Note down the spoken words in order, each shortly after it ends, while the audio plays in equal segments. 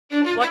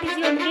What is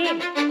your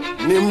name?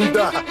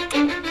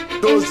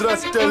 Nimda, those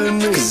rats tell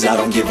me. Cause I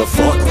don't give a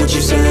fuck what you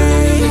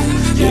say.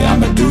 Yeah,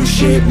 I'ma do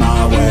shit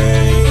my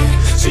way.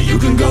 So you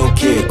can go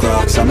kick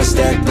rocks, I'ma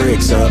stack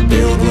bricks up,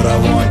 build what I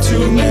want to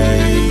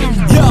make.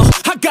 Yo,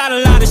 I got a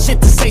lot of shit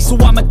to say, so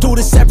I'ma do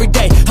this every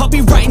day. I'll be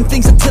writing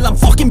things until I'm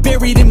fucking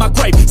buried in my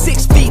grave.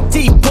 6 feet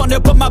deep under,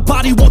 but my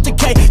body won't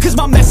decay. Cause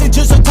my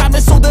messages are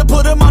timeless, so they'll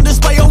put them on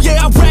display. Oh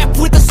yeah, I rap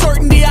with a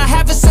certainty, I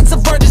have a sense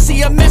of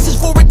urgency. A message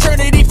for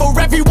eternity, for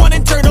everyone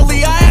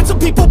internally. I had some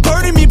people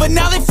burning me, but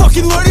now they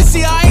fucking learn to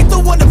see I ain't the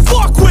one to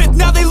fuck with,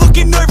 now they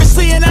looking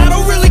nervously. And I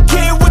don't really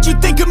care what you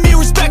think of me,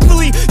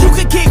 respectfully. You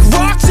can kick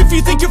rocks if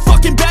you think you're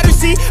fucking better,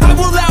 see. I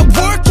will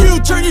outwork you,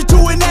 turn you to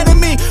an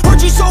enemy.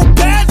 Hurt you so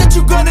bad that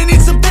you're gonna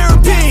need some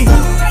therapy.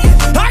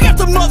 I got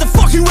the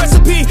motherfucking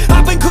recipe,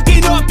 I've been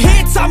cooking up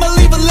hits, I'ma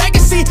leave a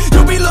legacy.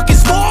 You'll be looking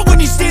small when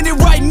you're standing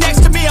right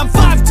next to me. I'm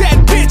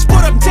 5'10", bitch,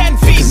 but I'm 10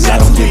 feet Cause I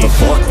don't give a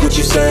fuck what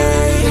you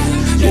say.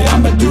 Yeah,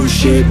 I'ma do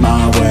shit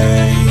my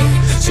way.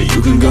 So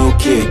you can go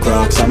kick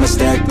rocks, I'ma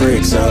stack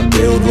bricks up,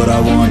 build what I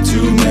want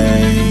to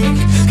make.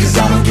 Cause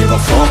I don't give a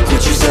fuck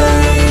what you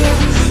say.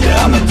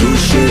 Yeah, I'ma do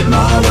shit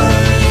my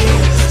way.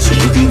 So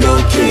you can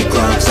go kick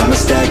rocks, I'ma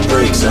stack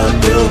bricks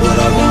up, build what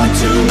I want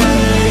to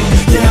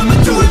make. Yeah,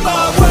 I'ma do it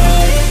my way.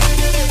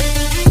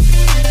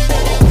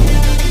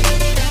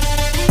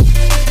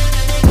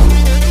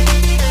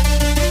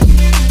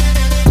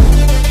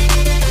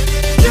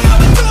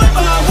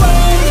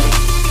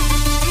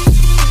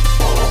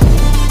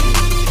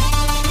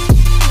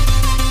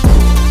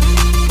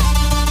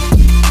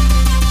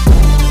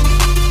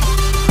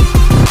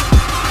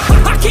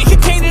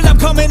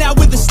 Coming out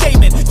with a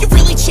statement. You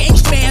really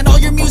changed, man, all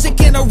your music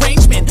and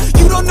arrangement.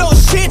 You don't know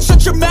shit,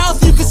 shut your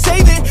mouth, you can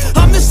save it.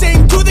 I'm the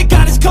same dude that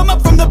got his come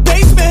up from the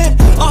basement.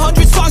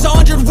 100 songs,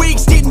 100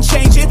 weeks, didn't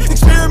change it.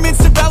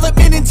 Experiments,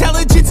 development,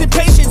 intelligence, and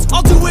patience.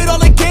 I'll do it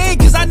all again,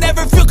 cause I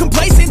never feel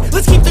complacent.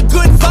 Let's keep the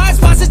good vibes,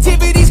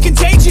 positivity's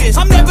contagious.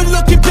 I'm never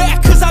looking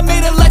back, cause I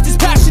made a life that's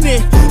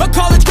passionate. A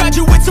college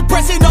graduate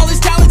suppressing all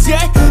his talents,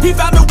 yeah. He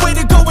found a way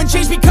to go and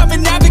change, become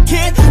an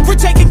advocate. For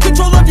taking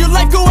control of your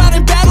life, go out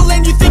and battle.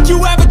 And you think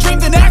you have a dream,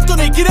 then act on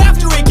it. Get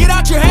after it, get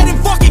out your head and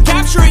fucking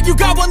capture it. You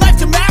got one life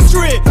to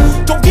master it.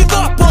 Don't give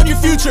up on your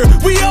future,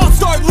 we all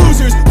start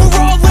losers. We're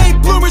all late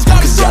bloomers,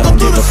 gotta struggle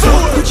through the sewer.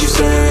 I don't give a fuck what you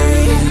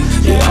say.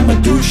 Yeah, I'ma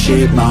do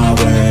shit my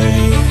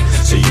way.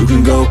 So you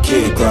can go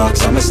kick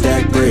rocks, I'ma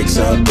stack bricks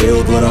up,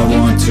 build what I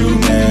want to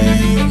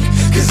make.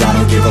 Cause I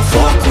don't give a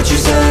fuck what you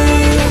say.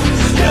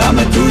 Yeah,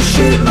 I'ma do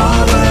shit my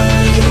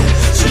way.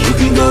 So you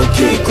can go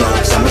kick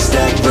rocks, I'ma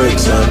stack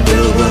bricks up,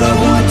 build what I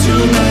want to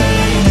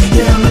make.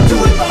 Yeah, I'ma do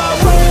it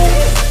my way.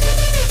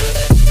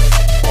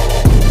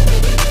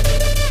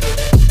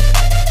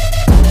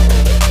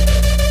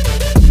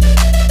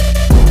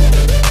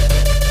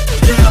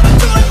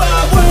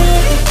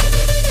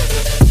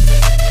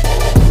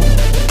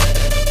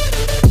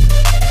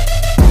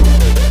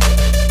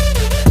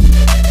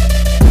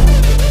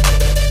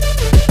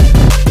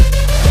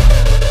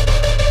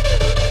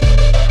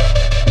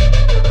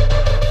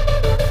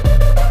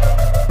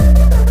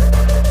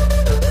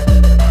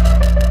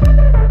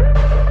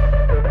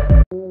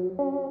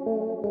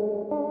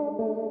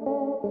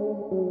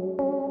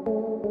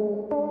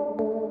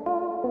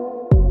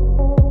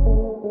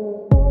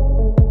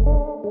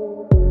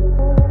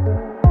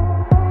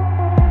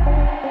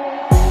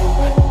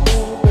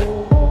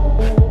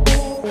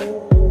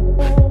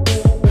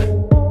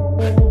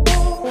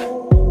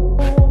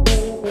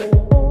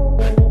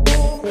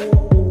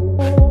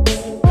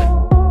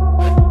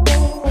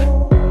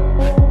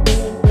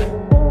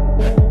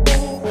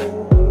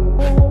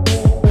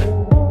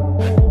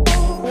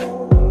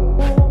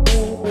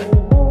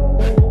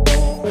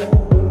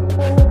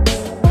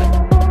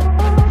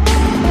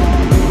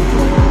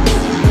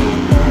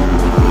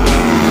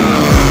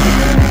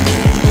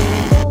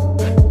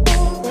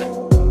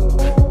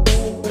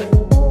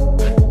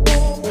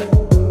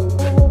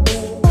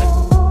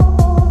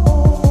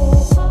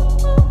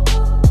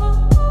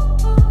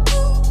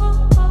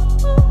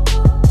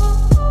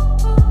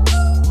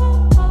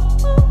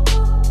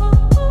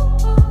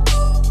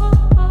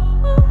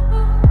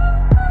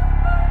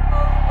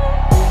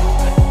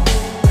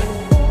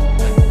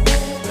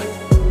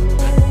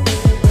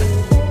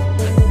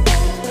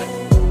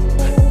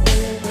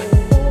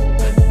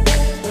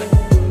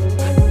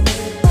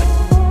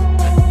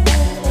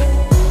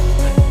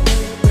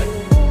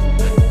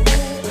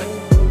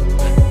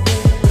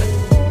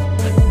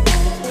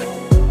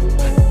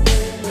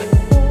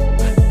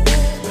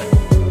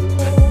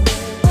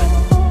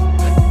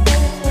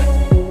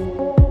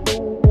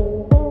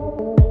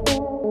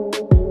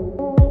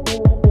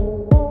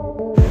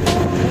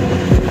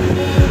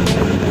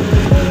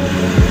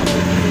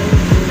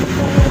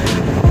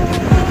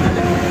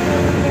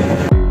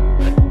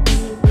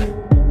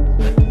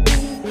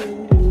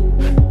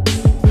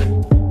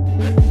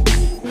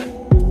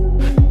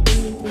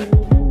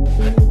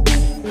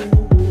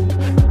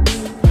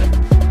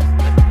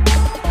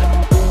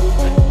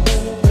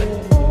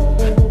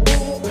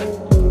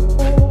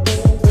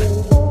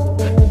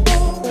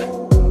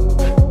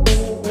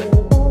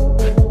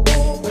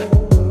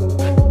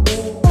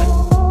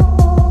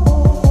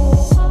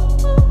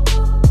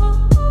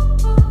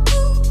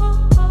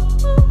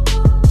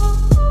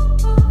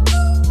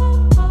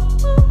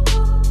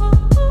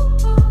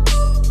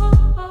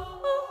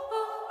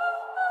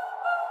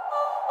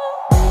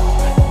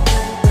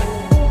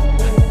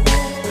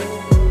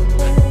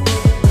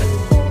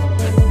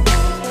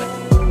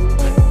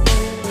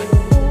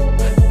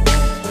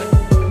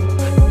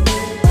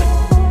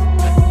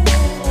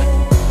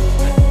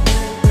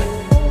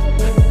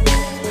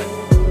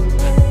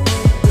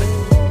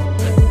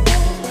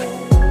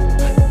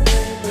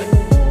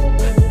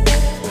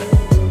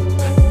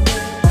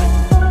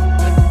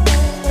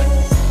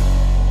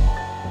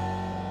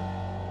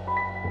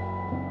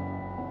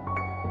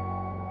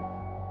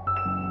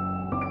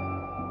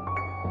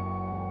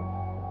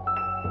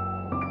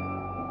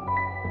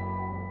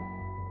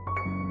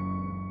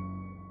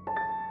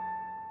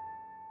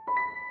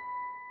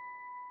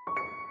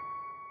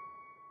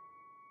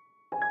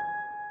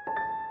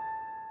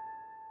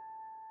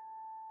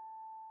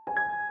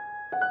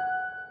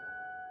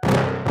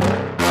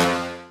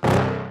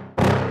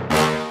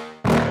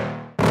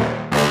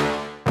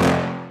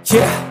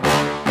 Yeah.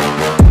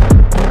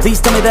 Please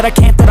tell me that I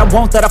can't, that I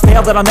won't, that I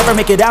fail, that I'll never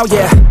make it out,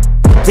 yeah.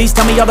 Please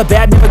tell me all the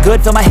bad, never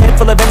good, fill my head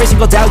full of every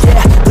single doubt, yeah.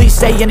 Please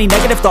say any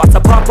negative thoughts,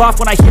 I pop off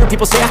when I hear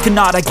people say I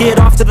cannot. I get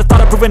off to the thought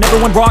of proving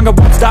everyone wrong, I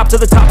won't stop to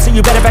the top, so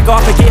you better back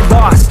off and get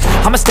lost.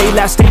 I'ma stay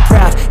loud, stay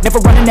proud, never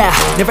running out,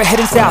 never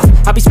heading south.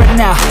 I'll be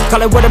spreading out,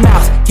 call it word of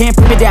mouth, can't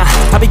put me down,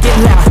 I'll be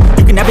getting loud.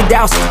 You can have your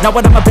doubts, not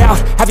what I'm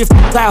about, have your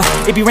cloud,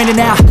 it be raining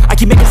now. I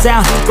keep making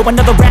sound, go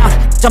another round,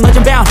 I'm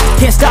legend bound,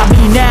 can't stop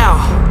me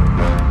now.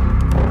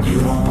 You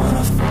don't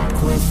wanna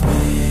fuck with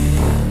me,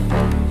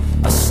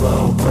 a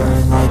slow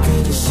burn like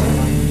a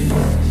disease.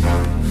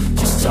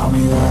 Just tell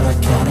me that I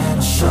can and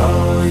I'll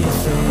show you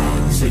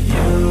things that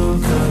you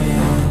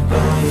couldn't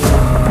believe.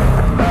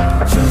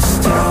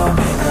 Just tell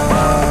me that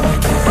I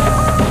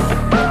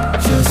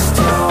can. Just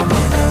tell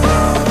me that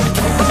I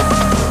can.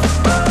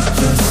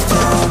 Just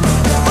tell me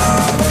that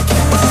I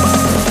can.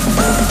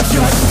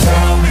 Just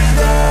tell me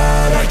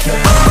that I can.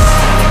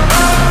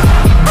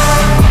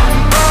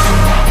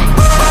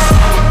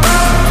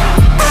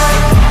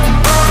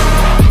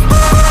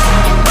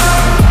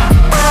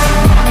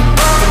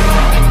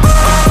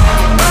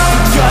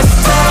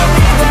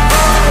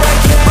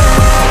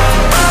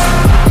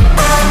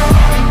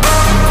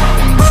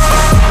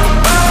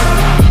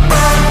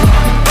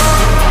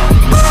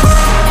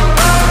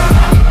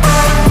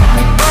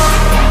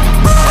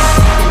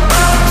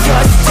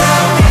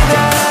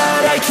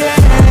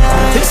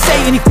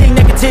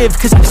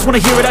 Cause I just wanna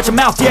hear it out your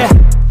mouth, yeah.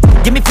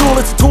 Give me fuel,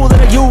 it's a tool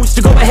that I use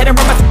to go ahead and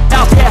run my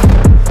mouth, yeah.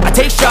 I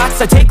take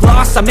shots, I take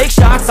loss, I make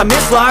shots, I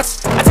miss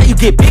lots. That's how you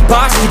get big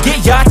box, you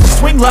get yachts, you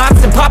swing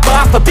lots and pop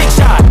off a big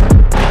shot.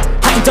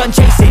 I ain't done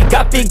chasing,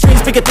 got big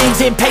dreams, bigger things,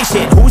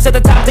 impatient. Who's at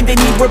the top think they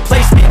need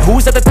replacement?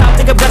 Who's at the top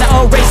think I'm gonna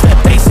erase them?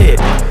 Face it,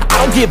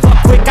 I don't give up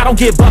quick, I don't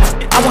give up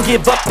shit, I won't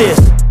give up this.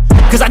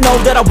 Cause I know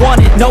that I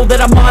want it, know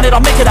that I'm on it, I'll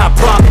make it, I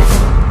promise.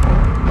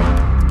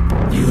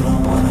 You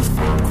don't wanna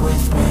fuck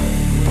with me,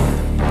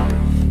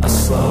 a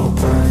slow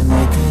burn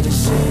like a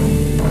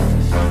disease.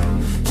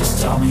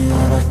 Just tell me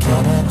that I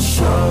can and I'll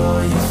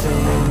show you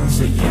things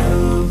that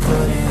you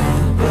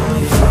couldn't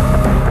believe.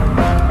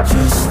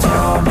 Just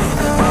tell me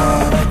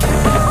that I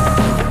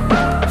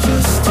can.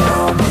 Just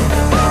tell me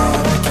that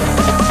I can.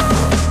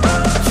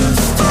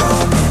 Just tell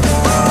me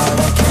that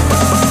I can.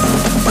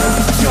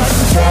 Just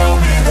tell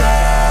me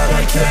that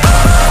I can.